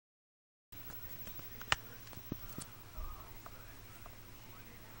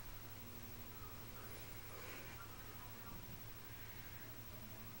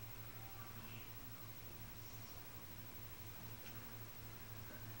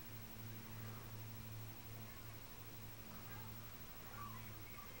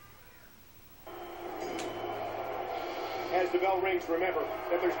as the bell rings, remember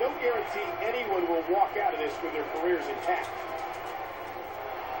that there's no guarantee anyone will walk out of this with their careers intact.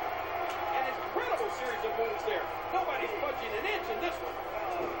 An incredible series of moves there. Nobody's budging an inch in this one.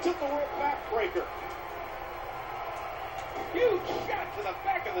 Tilt-the-whip backbreaker. Huge shot to the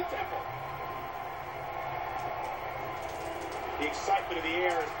back of the temple. The excitement of the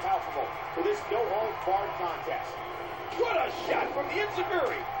air is palpable for this no-holds-barred contest. What a shot from the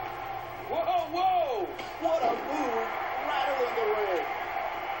enziguri. Whoa, whoa. What a move, rattling the ring.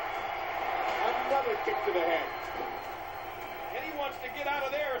 Another kick to the head. And he wants to get out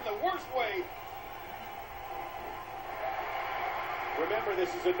of there in the worst way. Remember, this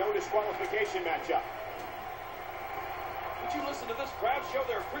is a no disqualification matchup. Would you listen to this crowd show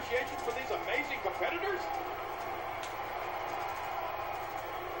their appreciation for these amazing competitors?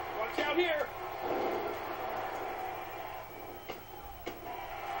 Watch out here.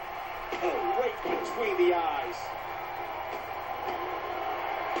 Right between the eyes.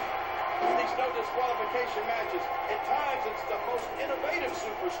 These no disqualification matches, at times it's the most innovative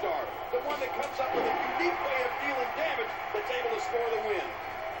superstar, the one that comes up with a unique way of dealing damage that's able to score the win.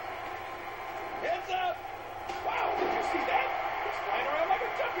 Heads up! Wow, did you see that? It's flying around like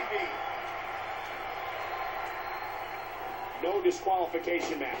a jumping bee. No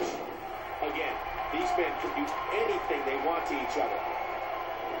disqualification match. Again, these men can do anything they want to each other.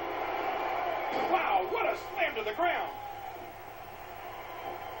 Wow, what a slam to the ground.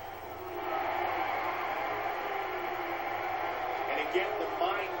 And again, the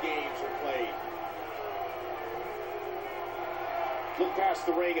mind games are played. Look past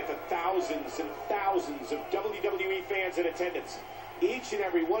the ring at the thousands and thousands of WWE fans in attendance. Each and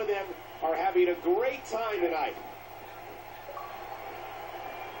every one of them are having a great time tonight.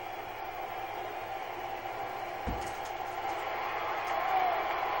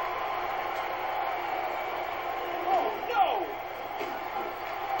 Oh, no!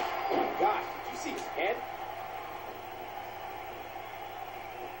 Oh, gosh, did you see his head?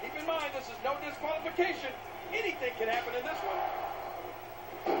 Keep in mind, this is no disqualification. Anything can happen in this one.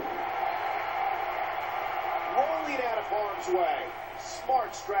 Rolling out of harm's way.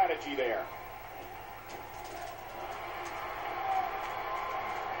 Smart strategy there.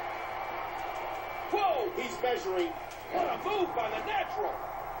 Whoa! He's measuring. What a move by the natural.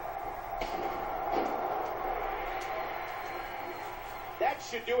 That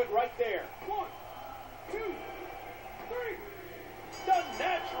should do it right there. 1, 2, 3. The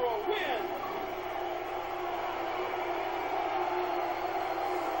natural